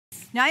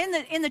Now,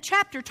 in the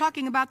chapter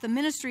talking about the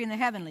ministry in the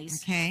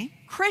heavenlies,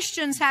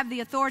 Christians have the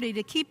authority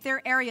to keep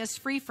their areas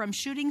free from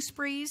shooting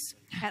sprees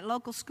at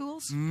local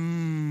schools,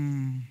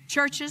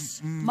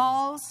 churches,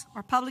 malls,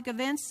 or public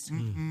events.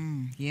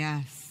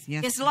 Yes.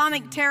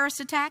 Islamic terrorist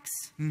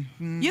attacks.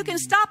 You can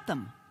stop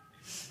them.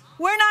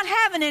 We're not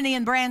having any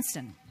in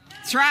Branson.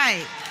 That's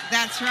right.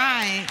 That's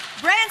right.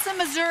 Branson,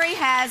 Missouri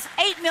has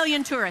 8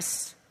 million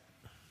tourists.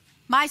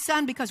 My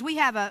son, because we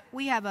have a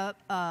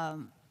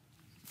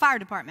fire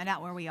department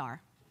out where we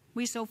are.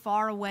 We're so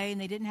far away,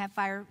 and they didn't have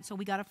fire, so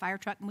we got a fire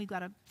truck, and we've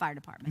got a fire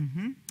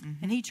department.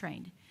 And he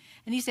trained.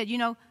 And he said, you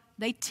know,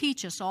 they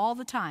teach us all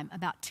the time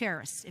about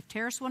terrorists. If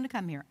terrorists want to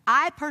come here,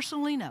 I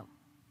personally know,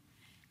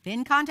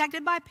 been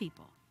contacted by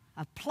people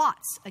of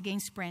plots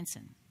against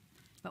Branson.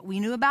 But we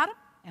knew about them,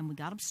 and we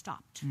got them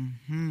stopped.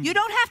 You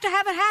don't have to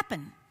have it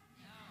happen.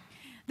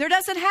 There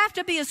doesn't have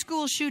to be a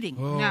school shooting.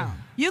 No.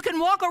 You can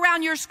walk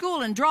around your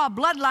school and draw a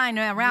bloodline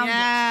around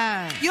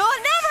it. You'll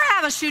never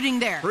have a shooting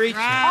there.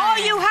 All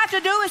you have to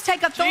do is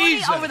take authority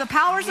over the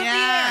powers of the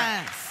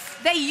air.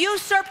 They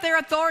usurped their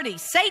authority.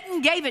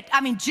 Satan gave it.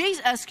 Adam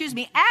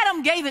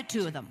gave it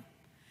to them.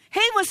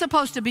 He was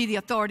supposed to be the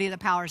authority of the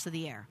powers of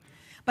the air.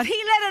 But he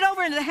let it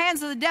over into the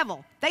hands of the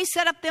devil. They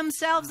set up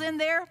themselves in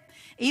there.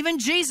 Even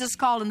Jesus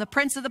called him the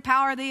prince of the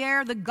power of the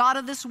air, the god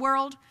of this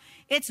world.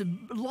 It's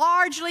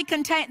largely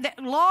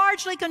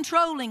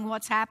controlling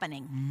what's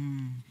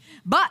happening.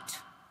 But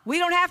we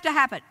don't have to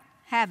have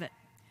it.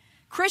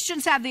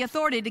 Christians have the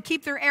authority to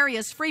keep their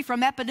areas free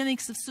from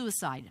epidemics of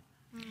suicide.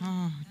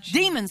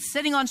 Demons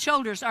sitting on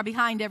shoulders are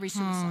behind every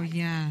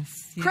suicide.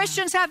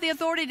 Christians have the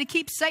authority to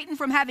keep Satan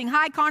from having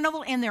high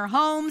carnival in their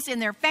homes, in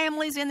their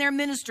families, in their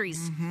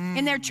ministries,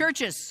 in their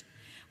churches.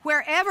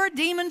 Wherever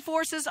demon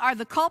forces are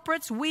the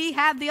culprits, we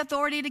have the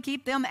authority to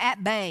keep them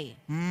at bay.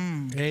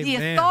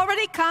 The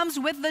authority comes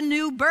with the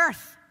new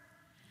birth.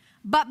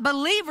 But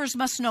believers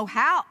must know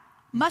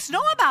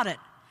about it,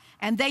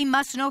 and they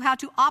must know how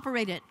to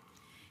operate it.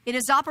 It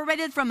is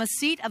operated from a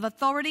seat of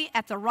authority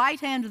at the right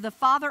hand of the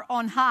Father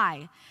on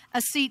high,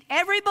 a seat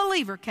every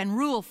believer can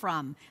rule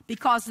from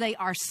because they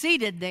are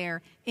seated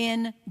there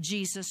in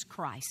Jesus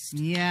Christ.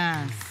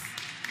 Yes.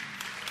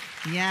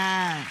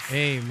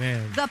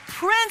 Amen. The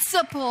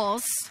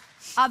principles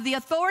of the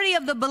authority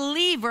of the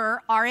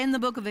believer are in the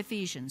book of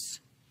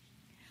Ephesians.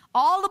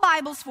 All the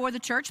Bible's for the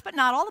church, but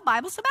not all the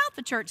Bible's about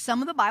the church.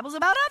 Some of the Bible's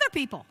about other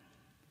people.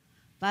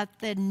 But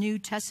the New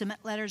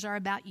Testament letters are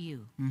about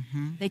you.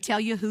 They tell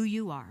you who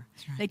you are.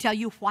 They tell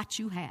you what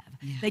you have.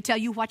 They tell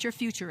you what your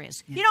future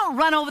is. You don't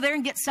run over there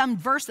and get some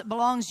verse that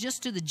belongs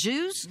just to the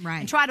Jews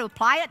and try to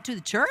apply it to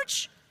the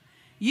church.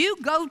 You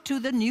go to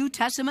the New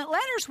Testament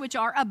letters, which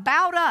are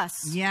about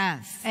us.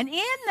 And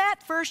in that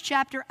first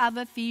chapter of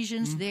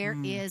Ephesians, there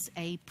is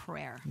a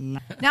prayer.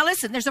 Now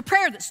listen, there's a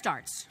prayer that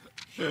starts.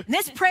 And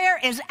this prayer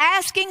is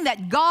asking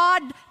that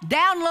God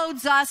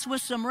downloads us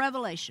with some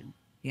revelation.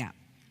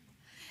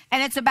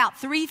 And it's about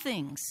 3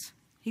 things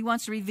he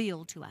wants to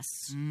reveal to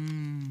us.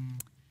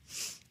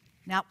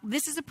 Now,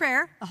 this is a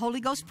prayer. The Holy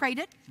Ghost prayed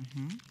it.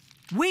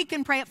 We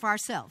can pray it for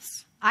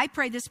ourselves. I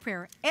pray this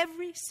prayer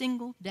every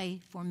single day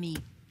for me.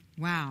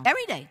 Wow.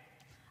 Every day.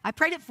 I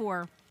prayed it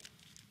for,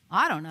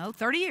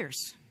 30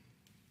 years.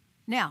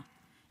 Now,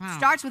 it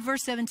starts with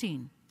verse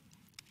 17.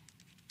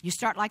 You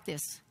start like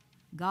this.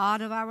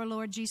 God of our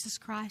Lord Jesus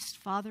Christ,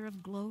 Father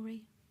of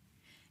glory,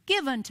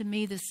 give unto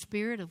me the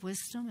spirit of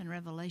wisdom and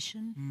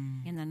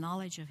revelation in the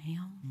knowledge of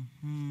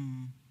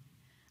him.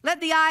 Let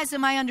the eyes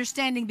of my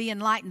understanding be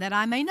enlightened that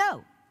I may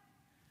know.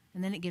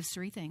 And then it gives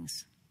 3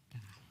 things.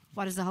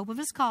 What is the hope of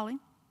his calling?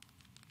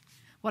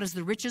 What is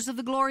the riches of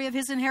the glory of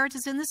his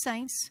inheritance in the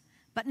saints?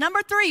 But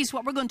number 3 is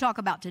what we're going to talk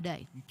about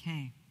today.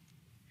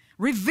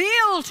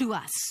 Reveal to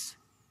us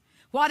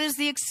what is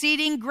the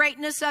exceeding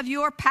greatness of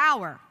your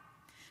power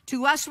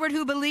to usward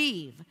who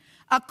believe,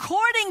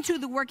 according to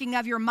the working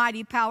of your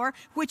mighty power,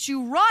 which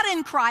you wrought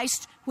in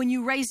Christ when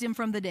you raised him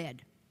from the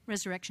dead.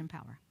 Resurrection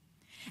power.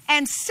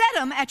 And set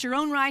him at your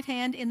own right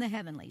hand in the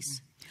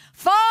heavenlies.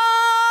 Far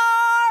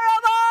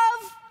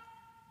above.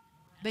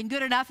 Been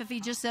good enough if he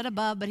just said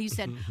above, but he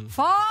said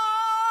far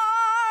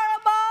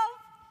above.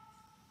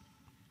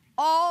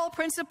 All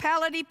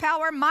principality,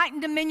 power, might,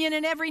 and dominion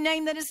in every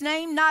name that is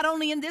named, not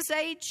only in this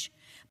age,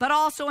 but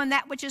also in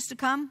that which is to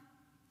come.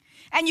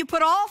 And you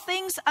put all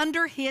things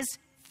under his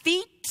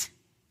feet,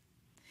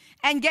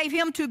 and gave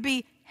him to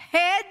be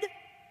head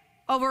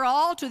over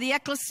all to the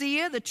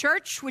ecclesia, the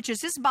church, which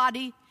is his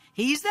body.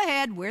 He's the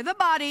head, we're the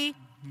body.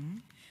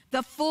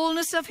 The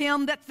fullness of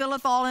him that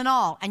filleth all in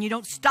all. And you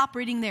don't stop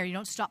reading there. You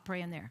don't stop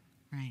praying there.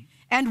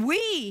 And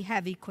we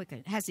has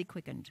he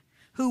quickened,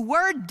 who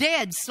were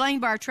dead, slain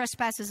by our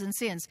trespasses and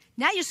sins.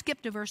 Now you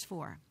skip to verse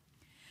 4.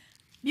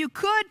 You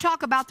could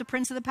talk about the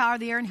prince of the power of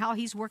the air and how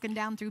he's working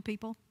down through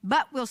people,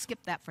 but we'll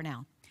skip that for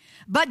now.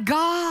 But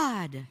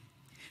God,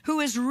 who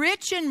is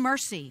rich in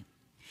mercy,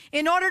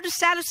 in order to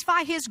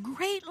satisfy his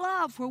great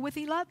love wherewith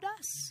he loved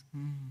us,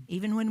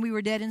 even when we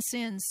were dead in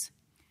sins,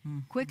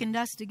 quickened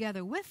us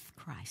together with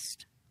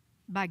Christ.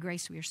 By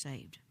grace we are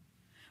saved.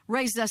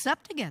 Raised us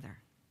up together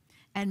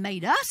and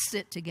made us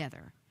sit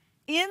together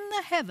in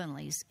the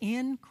heavenlies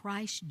in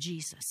Christ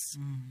Jesus.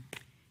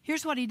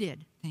 Here's what he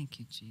did. Thank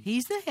you, Jesus.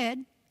 He's the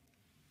head.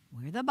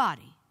 We're the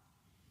body.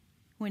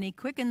 When he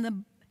quickened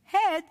the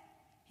head,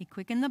 he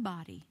quickened the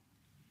body.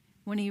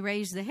 When he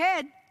raised the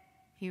head,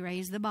 he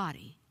raised the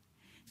body.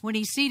 When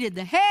he seated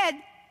the head,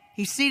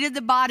 he seated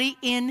the body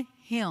in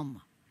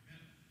him.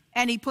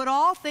 And he put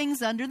all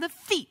things under the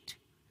feet.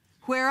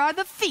 Where are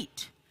the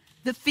feet?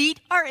 The feet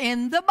are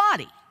in the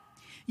body.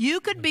 You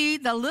could be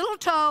the little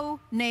toe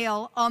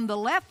nail on the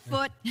left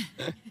foot,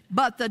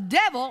 but the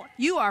devil,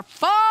 you are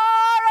far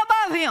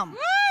above him.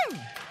 Woo!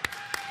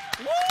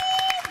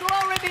 Woo!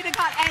 Glory be to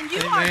God. And you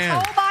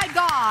are told by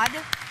God,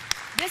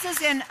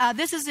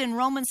 this is in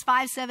Romans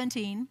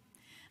 5:17,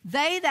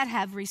 they that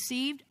have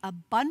received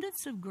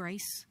abundance of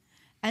grace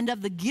and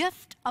of the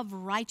gift of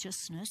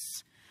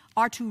righteousness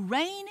are to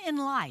reign in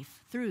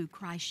life through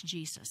Christ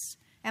Jesus.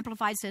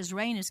 Amplified says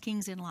reign as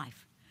kings in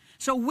life.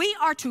 So we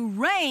are to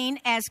reign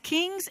as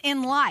kings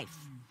in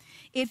life.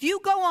 If you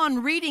go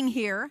on reading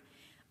here,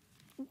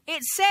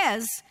 it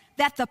says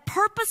that the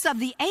purpose of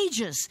the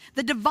ages,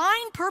 the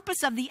divine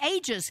purpose of the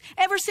ages,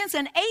 ever since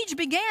an age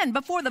began,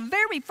 before the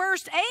very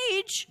first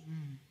age,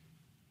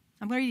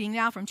 I'm reading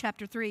now from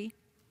chapter 3,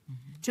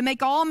 to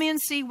make all men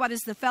see what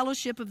is the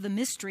fellowship of the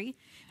mystery,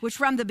 which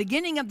from the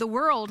beginning of the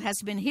world has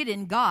been hid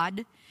in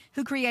God,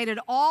 who created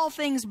all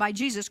things by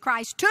Jesus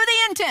Christ, to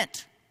the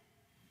intent.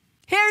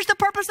 Here's the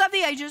purpose of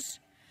the ages,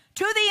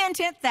 to the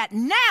intent that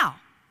now,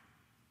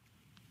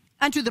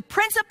 unto the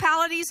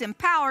principalities and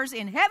powers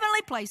in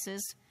heavenly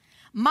places,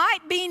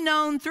 might be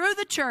known through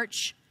the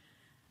church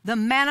the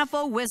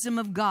manifold wisdom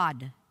of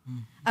God,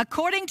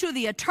 according to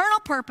the eternal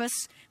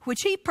purpose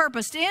which he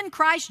purposed in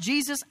Christ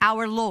Jesus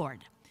our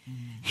Lord.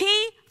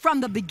 He,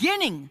 from the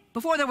beginning,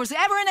 before there was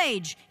ever an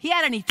age, he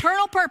had an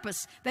eternal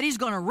purpose that he's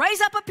going to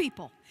raise up a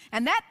people.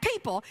 And that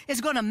people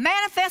is going to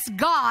manifest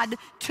God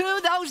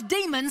to those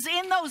demons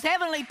in those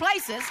heavenly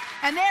places.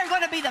 And they're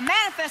going to be the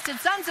manifested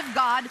sons of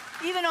God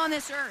even on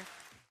this earth.